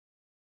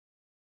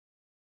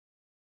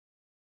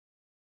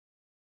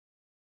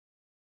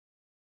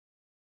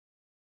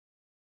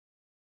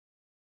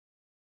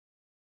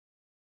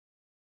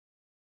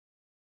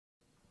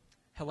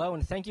Hello,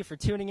 and thank you for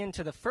tuning in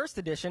to the first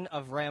edition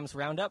of Rams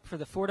Roundup for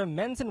the Fordham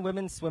men's and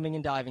women's swimming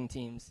and diving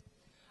teams.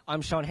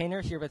 I'm Sean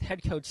Hahner here with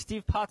head coach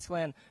Steve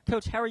Potsklan.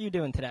 Coach, how are you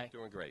doing today?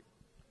 Doing great.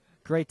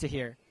 Great to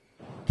hear.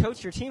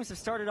 Coach, your teams have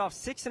started off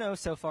 6-0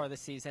 so far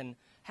this season.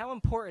 How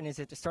important is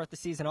it to start the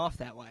season off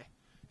that way?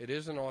 It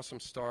is an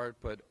awesome start,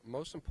 but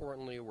most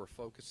importantly, we're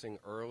focusing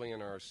early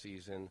in our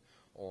season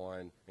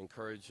on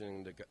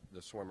encouraging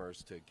the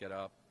swimmers to get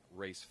up,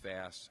 race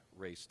fast,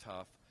 race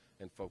tough,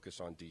 and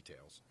focus on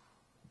details.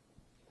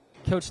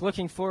 Coach,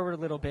 looking forward a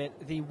little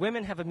bit, the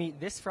women have a meet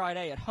this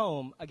Friday at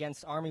home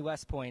against Army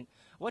West Point.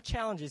 What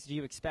challenges do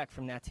you expect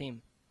from that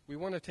team? We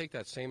want to take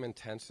that same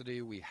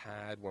intensity we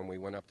had when we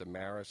went up to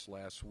Marist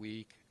last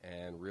week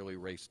and really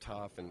race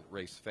tough and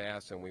race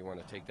fast, and we want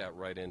to take that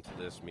right into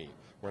this meet.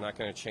 We're not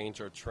going to change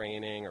our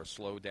training or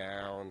slow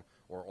down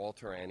or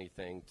alter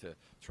anything to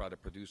try to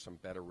produce some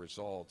better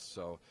results.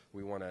 So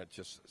we want to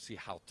just see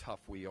how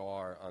tough we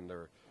are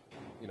under,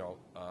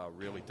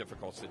 really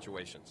difficult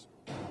situations.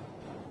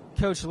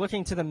 Coach,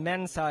 looking to the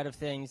men's side of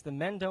things, the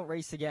men don't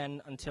race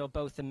again until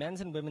both the men's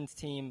and women's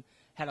team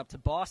head up to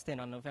Boston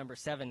on November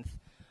 7th.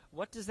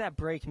 What does that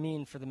break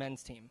mean for the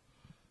men's team?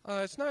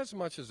 It's not as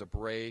much as a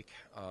break.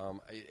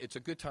 It's a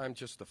good time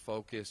just to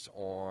focus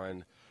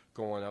on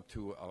going up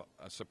to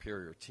a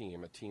superior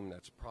team, a team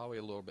that's probably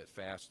a little bit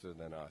faster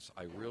than us.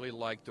 I really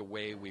like the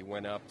way we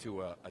went up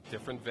to a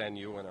different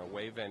venue, an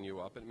away venue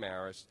up at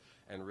Marist,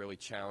 and really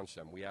challenged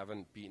them. We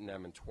haven't beaten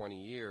them in 20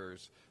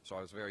 years, so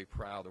I was very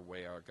proud of the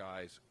way our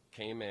guys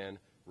came in,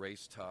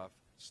 raced tough,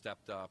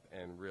 stepped up,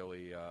 and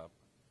really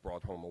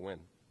brought home a win.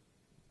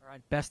 All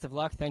right, best of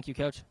luck. Thank you,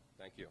 Coach.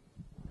 Thank you.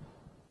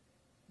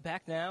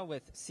 Back now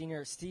with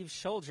senior Steve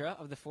Sholdra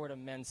of the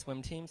Fordham men's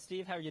swim team.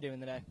 Steve, how are you doing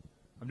today?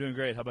 I'm doing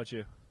great. How about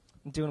you?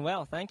 I'm doing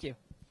well, thank you.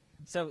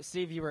 So,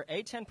 Steve, you were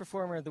A10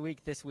 Performer of the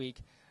Week this week.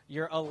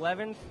 Your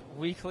 11th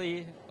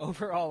weekly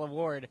overall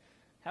award.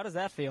 How does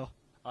that feel?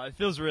 It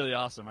feels really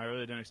awesome. I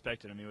really didn't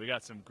expect it. I mean, we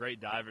got some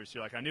great divers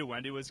here. Like, I knew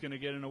Wendy was going to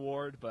get an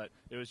award, but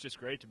it was just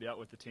great to be out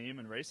with the team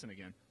and racing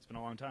again. It's been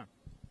a long time.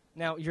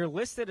 Now, you're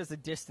listed as a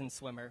distance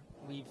swimmer.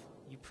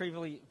 You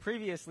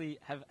previously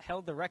have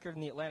held the record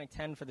in the Atlantic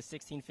 10 for the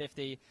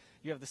 1650.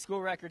 You have the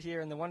school record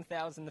here in the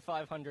 1,000, the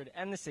 500,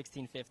 and the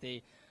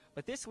 1650.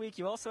 But this week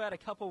you also had a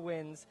couple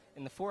wins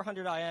in the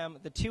 400 IM,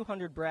 the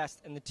 200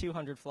 breast, and the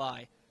 200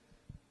 fly.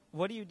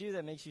 What do you do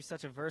that makes you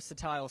such a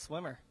versatile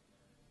swimmer?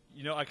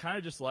 You know, I kind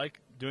of just like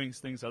doing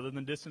things other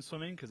than distance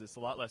swimming because it's a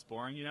lot less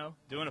boring, you know.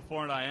 Doing a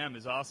 400 IM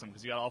is awesome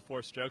because you got all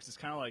four strokes. It's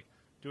kind of like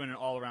doing an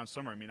all-around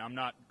swimmer. I mean, I'm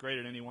not great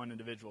at any one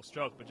individual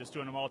stroke, but just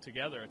doing them all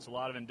together, it's a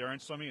lot of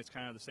endurance swimming. It's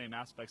kind of the same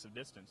aspects of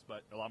distance,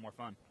 but a lot more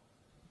fun.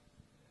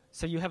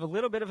 So you have a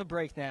little bit of a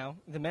break now.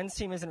 The men's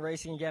team isn't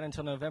racing again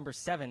until November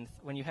 7th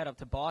when you head up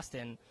to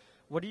Boston.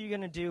 What are you going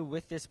to do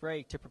with this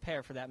break to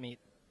prepare for that meet?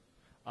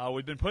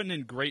 We've been putting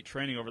in great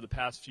training over the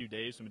past few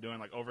days. We've been doing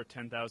like over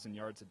 10,000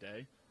 yards a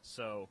day.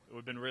 So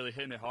we've been really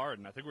hitting it hard,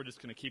 and I think we're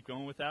just going to keep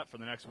going with that for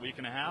the next week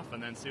and a half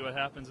and then see what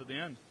happens at the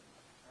end.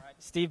 All right,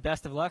 Steve,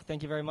 best of luck.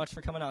 Thank you very much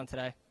for coming on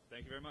today.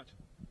 Thank you very much.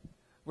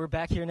 We're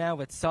back here now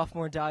with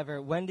sophomore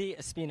diver Wendy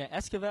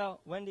Espina-Esquivel.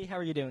 Wendy, how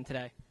are you doing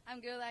today?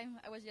 I'm good.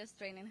 I was just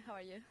training. How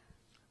are you?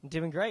 I'm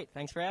doing great.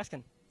 Thanks for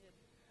asking.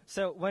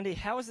 So, Wendy,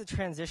 how has the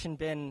transition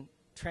been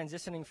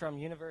transitioning from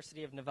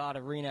University of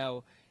Nevada,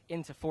 Reno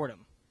into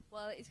Fordham?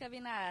 Well, it's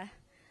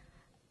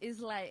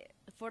like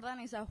Fordham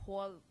is a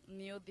whole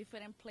new,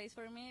 different place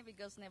for me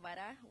because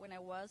Nevada, when I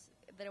was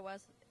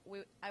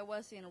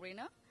in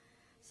Reno,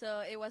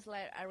 so it was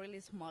like a really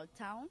small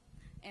town,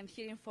 and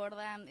here in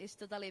Fordham is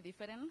totally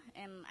different,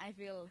 and I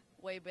feel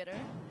way better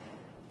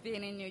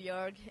being in New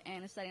York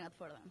and studying at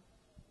Fordham.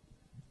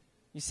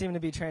 You seem to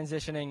be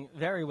transitioning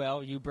very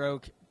well. You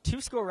broke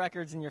 2 school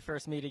records in your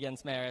first meet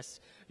against Marist.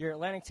 You're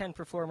Atlantic 10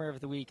 Performer of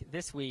the Week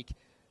this week.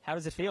 How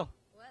does it feel?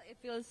 Well, it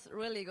feels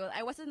really good.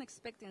 I wasn't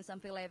expecting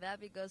something like that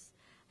because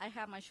I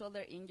have my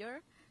shoulder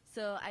injured,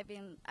 so I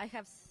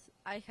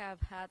have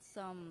had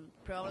some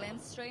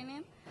problems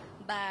training,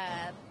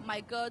 but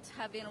my coach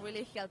have been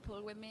really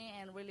helpful with me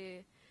and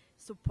really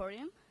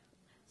supporting.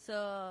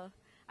 So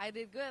I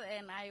did good,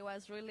 and I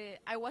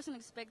wasn't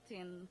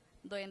expecting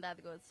doing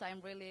that good. So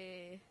I'm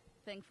really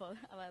thankful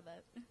about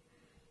that.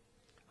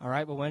 All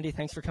right, well, Wendy,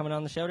 thanks for coming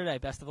on the show today.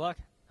 Best of luck.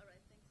 All right,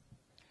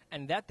 thanks.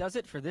 And that does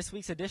it for this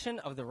week's edition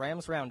of the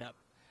Rams Roundup.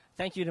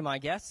 Thank you to my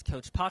guests,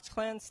 Coach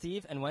Potsklan,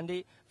 Steve, and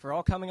Wendy, for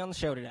all coming on the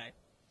show today.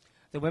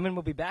 The women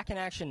will be back in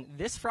action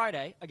this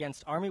Friday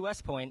against Army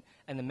West Point,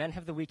 and the men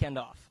have the weekend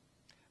off.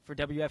 For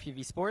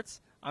WFUV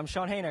Sports, I'm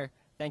Sean Hahner.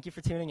 Thank you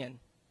for tuning in.